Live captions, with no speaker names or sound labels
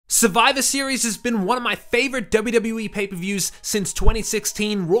Survivor Series has been one of my favorite WWE pay-per-views since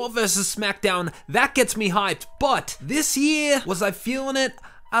 2016, Raw vs Smackdown. That gets me hyped, but this year, was I feeling it?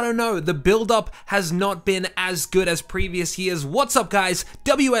 I don't know, the build-up has not been as good as previous years. What's up guys,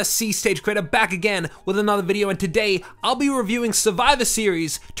 WSC Stage Creator back again with another video, and today I'll be reviewing Survivor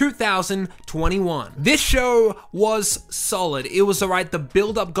Series 2021. This show was solid, it was alright, the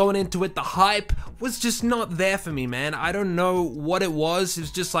build-up going into it, the hype was just not there for me, man. I don't know what it was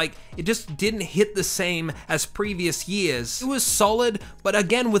just like, it just didn't hit the same as previous years. It was solid, but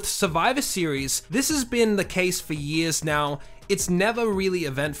again with Survivor Series, this has been the case for years now. It's never really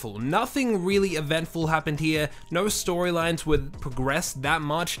eventful. Nothing really eventful happened here. No storylines would progress that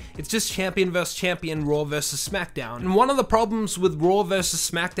much. It's just champion versus champion, Raw versus Smackdown. And one of the problems with Raw versus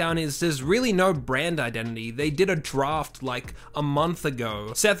Smackdown is there's really no brand identity. They did a draft like a month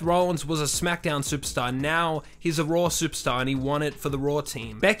ago. Seth Rollins was a Smackdown superstar. Now he's a Raw superstar and he won it for the Raw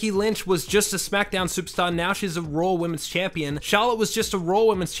team. Becky Lynch was just a Smackdown superstar. Now she's a Raw Women's Champion. Charlotte was just a Raw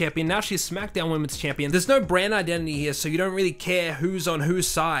Women's Champion. Now she's SmackDown Women's Champion. There's no brand identity here, so you don't really care who's on whose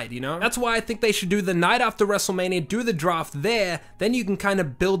side, you know? That's why I think they should do the night after WrestleMania, do the draft there, then you can kind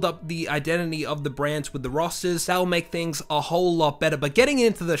of build up the identity of the brands with the rosters. That'll make things a whole lot better. But getting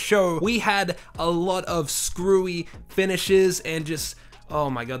into the show, we had a lot of screwy finishes and just, oh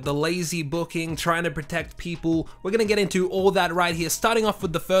my god, the lazy booking, trying to protect people. We're gonna get into all that right here. Starting off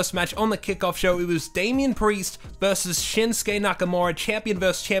with the first match on the kickoff show, it was Damian Priest versus Shinsuke Nakamura, champion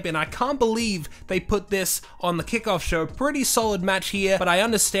versus champion. I can't believe they put this on the kickoff show. Pretty solid match here, but I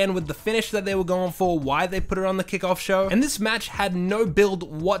understand with the finish that they were going for, why they put it on the kickoff show. And this match had no build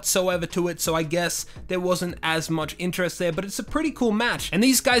whatsoever to it, so I guess there wasn't as much interest there, but it's a pretty cool match. And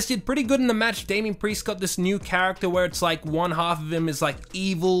these guys did pretty good in the match. Damian Priest got this new character where it's like one half of him is like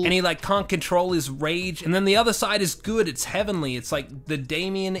evil and he like can't control his rage, and then the other side is good, it's heavenly. It's like the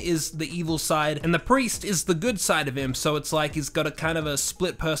Damian is the evil side and the Priest is the good side of him, so it's like he's got a kind of a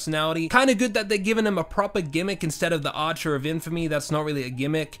split personality. Kind of good that they're giving him a proper gimmick instead of the Archer of Infamy. That's not really a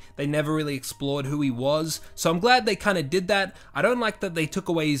gimmick. They never really explored who he was, so I'm glad they kind of did that. I don't like that they took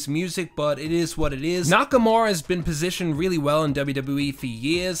away his music, but it is what it is. Nakamura has been positioned really well in WWE for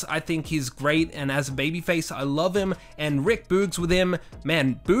years. I think he's great, and as a babyface I love him, and Rick Boogs with him,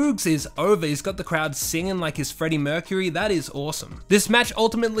 man, Boogs is over. He's got the crowd singing like his Freddie Mercury. That is awesome. This match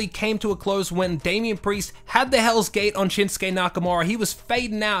ultimately came to a close when Damian Priest had the Hell's Gate on Shinsuke Nakamura. He was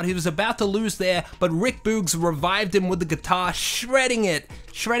fading out. He was about to lose there, but Rick Boogs revived him with the guitar, shredding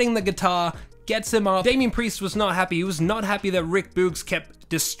the guitar, gets him up. Damian Priest was not happy. He was not happy that Rick Boogs kept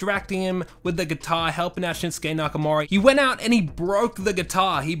distracting him with the guitar, helping out Shinsuke Nakamura. He went out and he broke the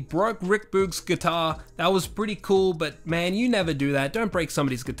guitar. He broke Rick Boogs' guitar. That was pretty cool, but man, you never do that. Don't break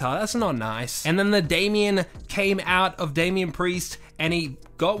somebody's guitar. That's not nice. And then the Damian came out of Damian Priest and he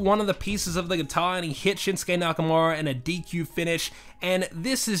got one of the pieces of the guitar and he hit Shinsuke Nakamura in a DQ finish. And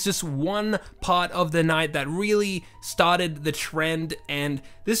this is just one part of the night that really started the trend, and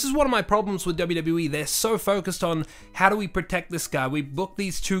this is one of my problems with WWE. They're so focused on how do we protect this guy. We book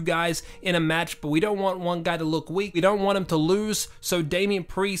these two guys in a match, but we don't want one guy to look weak. We don't want him to lose, so Damian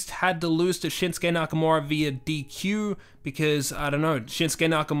Priest had to lose to Shinsuke Nakamura via DQ because, I don't know, Shinsuke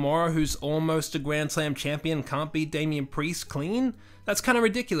Nakamura, who's almost a Grand Slam champion, can't beat Damian Priest clean? That's kind of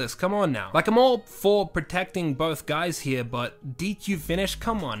ridiculous, come on now. Like, I'm all for protecting both guys here, but DQ finish,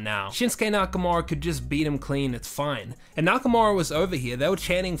 come on now. Shinsuke Nakamura could just beat him clean, it's fine. And Nakamura was over here, they were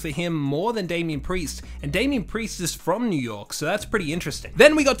chanting for him more than Damian Priest, and Damian Priest is from New York, so that's pretty interesting.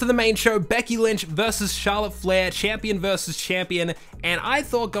 Then we got to the main show, Becky Lynch versus Charlotte Flair, champion versus champion, and I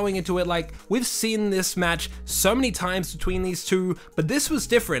thought going into it, like, we've seen this match so many times between these two, but this was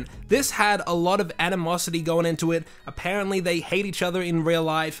different. This had a lot of animosity going into it. Apparently they hate each other in real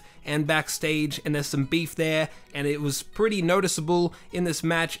life and backstage, and there's some beef there, and it was pretty noticeable in this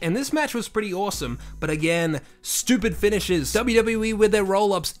match, and this match was pretty awesome. But again, stupid finishes. WWE with their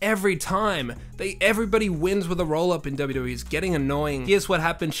roll-ups every time. Everybody wins with a roll-up in WWE. It's getting annoying. Here's what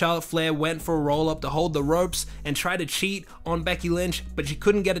happened. Charlotte Flair went for a roll-up to hold the ropes and try to cheat on Becky Lynch, but she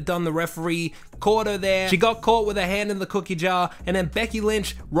couldn't get it done. The referee caught her there. She got caught with her hand in the cookie jar, and then Becky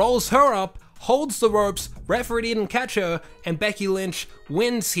Lynch rolls her up, holds the ropes, referee didn't catch her, and Becky Lynch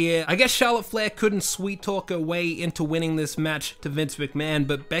wins here. I guess Charlotte Flair couldn't sweet talk her way into winning this match to Vince McMahon,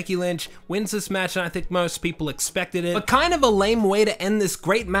 but Becky Lynch wins this match, and I think most people expected it. But kind of a lame way to end this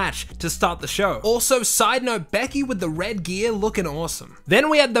great match to start the show. Also, side note, Becky with the red gear looking awesome. Then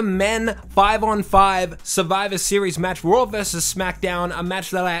we had the men 5-on-5 Survivor Series match, Raw vs Smackdown, a match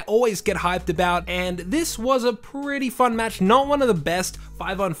that I always get hyped about, and this was a pretty fun match. Not one of the best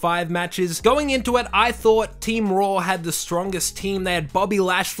 5-on-5 matches. Going into it, I thought Team Raw had the strongest team. They had Bobby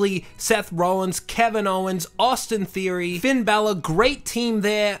Lashley, Seth Rollins, Kevin Owens, Austin Theory, Finn Balor. Great team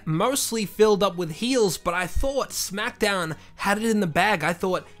there, mostly filled up with heels, but I thought SmackDown had it in the bag. I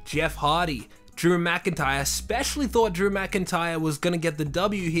thought Jeff Hardy, Drew McIntyre, especially thought Drew McIntyre was going to get the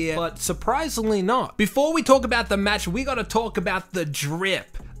W here, but surprisingly not. Before we talk about the match, we got to talk about the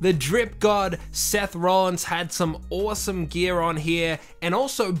drip. The drip god Seth Rollins had some awesome gear on here, and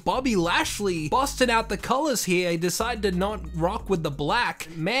also Bobby Lashley busting out the colors here. He decided to not rock with the black.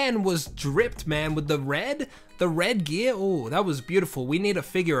 Man was dripped, man, with the red. The red gear, oh, that was beautiful. We need a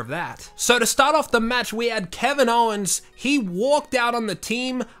figure of that. So to start off the match, we had Kevin Owens. He walked out on the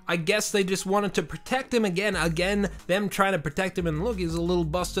team. I guess they just wanted to protect him again, them trying to protect him. And look, he's a little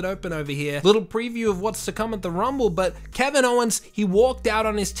busted open over here. Little preview of what's to come at the Rumble, but Kevin Owens, he walked out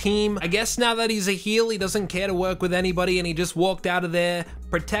on his team. I guess now that he's a heel, he doesn't care to work with anybody, and he just walked out of there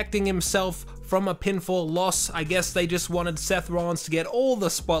protecting himself from a pinfall loss. I guess they just wanted Seth Rollins to get all the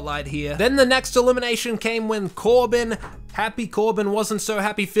spotlight here. Then the next elimination came when Corbin, happy Corbin, wasn't so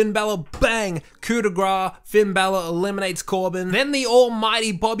happy Finn Balor, bang, coup de grace, Finn Balor eliminates Corbin. Then the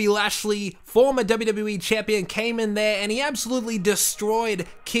almighty Bobby Lashley, former WWE champion, came in there and he absolutely destroyed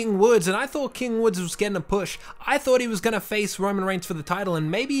King Woods, and I thought King Woods was getting a push. I thought he was gonna face Roman Reigns for the title,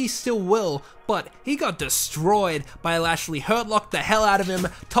 and maybe he still will, but he got destroyed by Lashley. Hurt locked the hell out of him,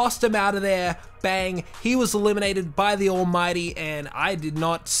 tossed him out of there, bang, he was eliminated by the almighty, and I did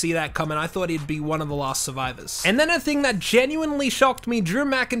not see that coming. I thought he'd be one of the last survivors. And then a thing that genuinely shocked me, Drew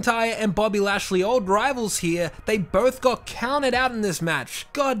McIntyre and Bobby Lashley, old rivals here, they both got counted out in this match.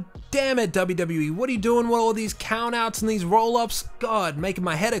 God damn it, WWE, what are you doing with all these countouts and these roll-ups? God, making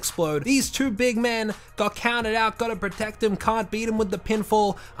my head explode. These two big men got counted out, gotta protect him, can't beat him with the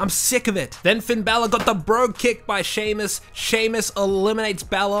pinfall. I'm sick of it. Then Finn Balor got the bro kick by Sheamus. Sheamus eliminates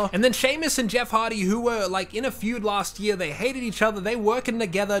Balor. And then Sheamus and Jeff Hardy, who were like in a feud last year, they hated each other, they working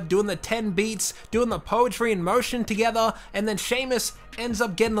together, doing the 10 beats, doing the poetry in motion together, and then Sheamus ends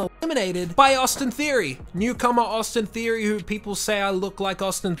up getting eliminated by Austin Theory. Newcomer Austin Theory, who people say I look like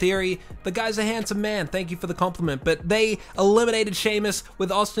Austin Theory. The guy's a handsome man, thank you for the compliment, but they eliminated Sheamus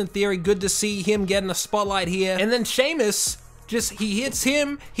with Austin Theory. Good to see him getting a spotlight here. And then Sheamus, he hits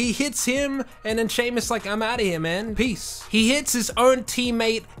him, and then Sheamus like, I'm out of here, man, peace. He hits his own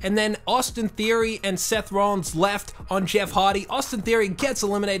teammate, and then Austin Theory and Seth Rollins left on Jeff Hardy. Austin Theory gets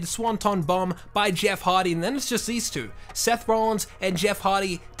eliminated, swanton bomb by Jeff Hardy, and then it's just these two, Seth Rollins and Jeff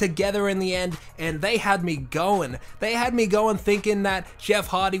Hardy together in the end, and they had me going. They had me going thinking that Jeff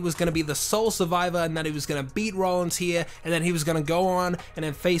Hardy was going to be the sole survivor and that he was going to beat Rollins here, and then he was going to go on and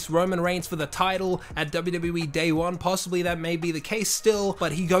then face Roman Reigns for the title at WWE Day 1. Possibly that may be the case still,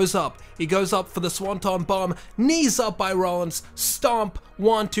 but he goes up for the swanton bomb, knees up by Rollins, stomp,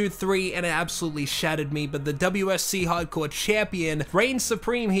 1, 2, 3, and it absolutely shattered me. But the WSC Hardcore Champion reigns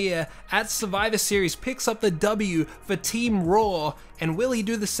supreme here at Survivor Series, picks up the W for Team Raw. And will he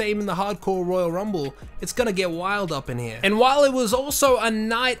do the same in the Hardcore Royal Rumble? It's gonna get wild up in here. And while it was also a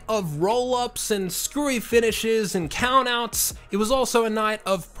night of roll-ups and screwy finishes and countouts, it was also a night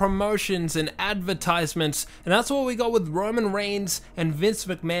of promotions and advertisements. And that's what we got with Roman Reigns and Vince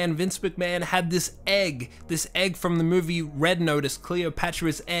McMahon. Vince McMahon had this egg from the movie Red Notice,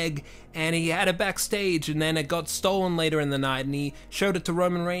 Cleopatra's egg, and he had it backstage, and then it got stolen later in the night, and he showed it to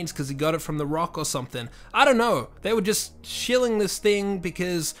Roman Reigns because he got it from The Rock or something. I don't know. They were just shilling this thing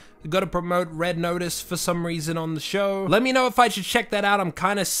because we got to promote Red Notice for some reason on the show. Let me know if I should check that out. I'm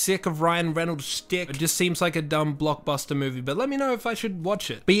kind of sick of Ryan Reynolds' shtick. It just seems like a dumb blockbuster movie, but let me know if I should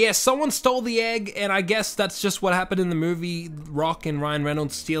watch it. But yeah, someone stole the egg, and I guess that's just what happened in the movie. Rock and Ryan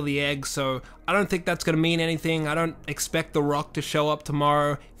Reynolds steal the egg, so I don't think that's going to mean anything. I don't expect The Rock to show up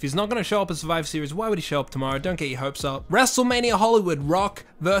tomorrow. If he's not going to show up at Survivor Series, why would he show up tomorrow? Don't get your hopes up. WrestleMania Hollywood, Rock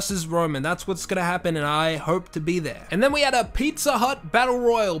versus Roman. That's what's going to happen, and I hope to be there. And then we had a Pizza Hut Battle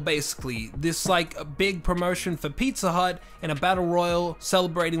Royal, basically. This like a big promotion for Pizza Hut and a Battle Royal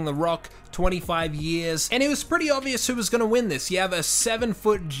celebrating The Rock 25 years, and it was pretty obvious who was going to win this. You have a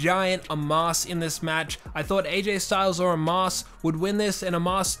 7-foot giant Omos in this match. I thought AJ Styles or Omos would win this, and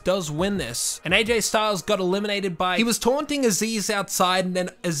Omos does win this. And AJ Styles got eliminated by, he was taunting Aziz outside, and then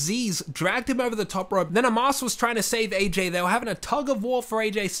Aziz dragged him over the top rope. Then Omos was trying to save AJ. They were having a tug of war for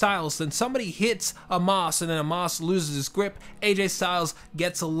AJ Styles. Then somebody hits Omos, and then Omos loses his grip. AJ Styles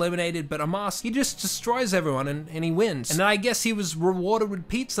gets eliminated, but Omos, he just destroys everyone, and he wins. And then I guess he was rewarded with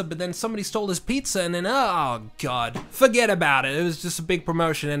pizza, but then somebody stole his pizza, and then, oh god, forget about it. It was just a big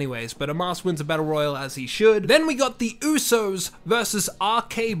promotion anyways, but Omos wins a Battle Royal as he should. Then we got the Usos Usos versus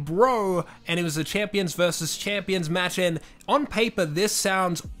RKBro, and it was a champions versus champions match, and on paper this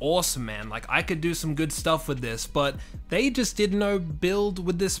sounds awesome, man. Like, I could do some good stuff with this, but they just did no build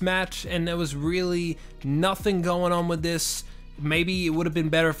with this match, and there was really nothing going on with this. Maybe it would have been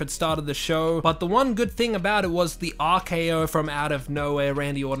better if it started the show, but the one good thing about it was the RKO from out of nowhere.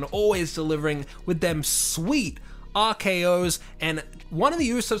 Randy Orton always delivering with them sweet RKOs, and one of the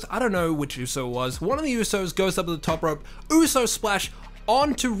Usos, I don't know which Uso it was, one of the Usos goes up to the top rope, Uso splash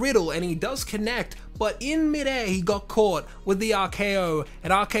onto Riddle, and he does connect, but in midair he got caught with the RKO,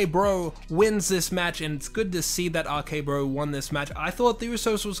 and RK-Bro wins this match, and it's good to see that RK-Bro won this match. I thought the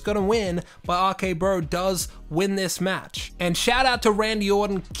Usos was gonna win, but RK-Bro does win this match. And shout out to Randy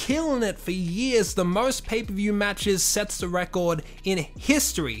Orton, killing it for years. The most pay-per-view matches, sets the record in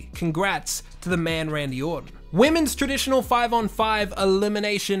history. Congrats to the man Randy Orton. Women's traditional 5-on-5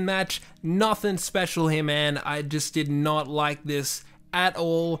 elimination match, nothing special here, man. I just did not like this at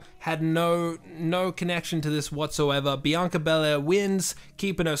all. Had no connection to this whatsoever. Bianca Belair wins,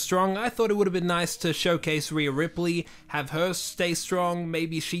 keeping her strong. I thought it would have been nice to showcase Rhea Ripley, have her stay strong.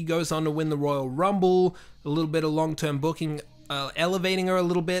 Maybe she goes on to win the Royal Rumble. A little bit of long-term booking, elevating her a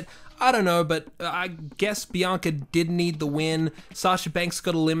little bit. I don't know, but I guess Bianca did need the win. Sasha Banks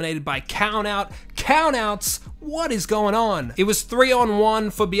got eliminated by countout. Countouts? What is going on? It was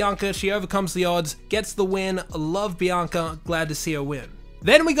 3-on-1 for Bianca. She overcomes the odds, gets the win. Love Bianca. Glad to see her win.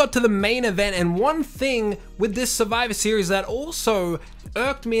 Then we got to the main event, and one thing with this Survivor Series that also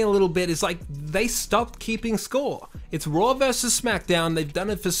irked me a little bit is, like, they stopped keeping score. It's Raw versus SmackDown. They've done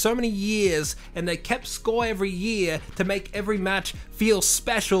it for so many years, and they kept score every year to make every match feel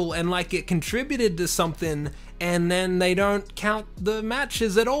special and like it contributed to something, and then they don't count the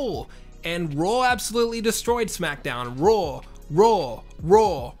matches at all. And Raw absolutely destroyed SmackDown. Raw,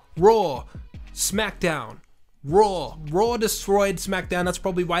 SmackDown. Raw destroyed SmackDown. That's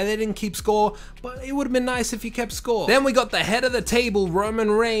probably why they didn't keep score, but it would have been nice if you kept score. Then we got the head of the table, Roman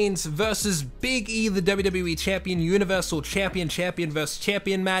Reigns versus Big E, the WWE Champion, Universal Champion versus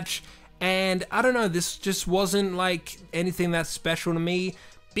Champion match. And I don't know, this just wasn't like anything that's special to me.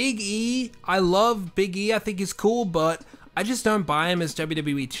 Big E, I love Big E, I think he's cool, but I just don't buy him as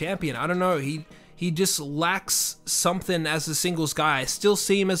WWE Champion. I don't know, he just lacks something as a singles guy. I still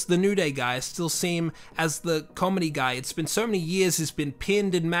see him as the New Day guy. I still see him as the comedy guy. It's been so many years. He's been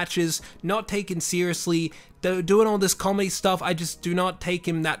pinned in matches, not taken seriously, doing all this comedy stuff. I just do not take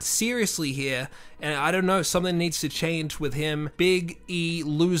him that seriously here. And I don't know, something needs to change with him. Big E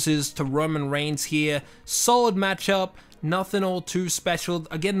loses to Roman Reigns here. Solid matchup. Nothing all too special.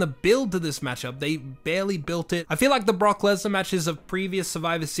 Again, the build to this matchup, they barely built it. I feel like the Brock Lesnar matches of previous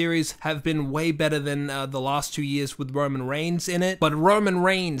Survivor Series have been way better than the last 2 years with Roman Reigns in it. But Roman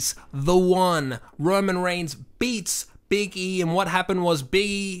Reigns, the one. Roman Reigns beats Big E, and what happened was Big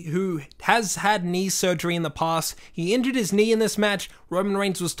E, who has had knee surgery in the past, he injured his knee in this match. Roman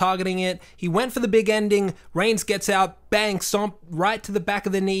Reigns was targeting it. He went for the big ending. Reigns gets out, bang, stomp right to the back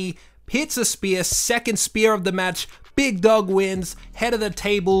of the knee, hits a spear, second spear of the match. Big Dog wins, head of the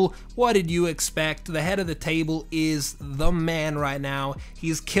table. What did you expect? The head of the table is the man right now.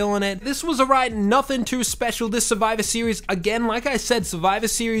 He's killing it. This was alright, nothing too special. This Survivor Series, again, like I said, Survivor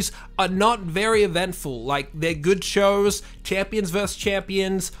Series are not very eventful. Like, they're good shows, champions versus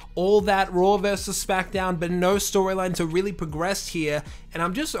champions, all that, Raw versus SmackDown, but no storyline to really progress here. And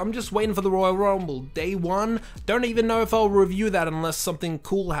I'm just waiting for the Royal Rumble. Day one, don't even know if I'll review that unless something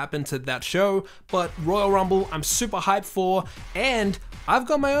cool happened to that show. But Royal Rumble, I'm super hyped for, and I've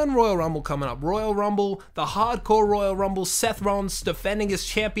got my own Royal Rumble coming up. Royal Rumble, the hardcore Royal Rumble, Seth Rollins defending his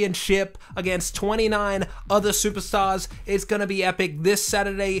championship against 29 other superstars. It's gonna be epic this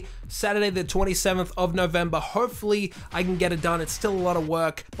Saturday the 27th of November. Hopefully I can get it done. It's still a lot of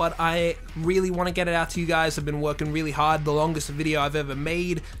work, but I really want to get it out to you guys. I've been working really hard, the longest video I've ever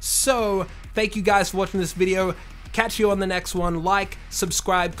made. So thank you guys for watching this video. Catch you on the next one. Like,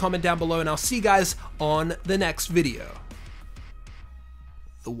 subscribe, comment down below, and I'll see you guys on the next video.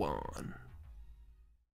 The one.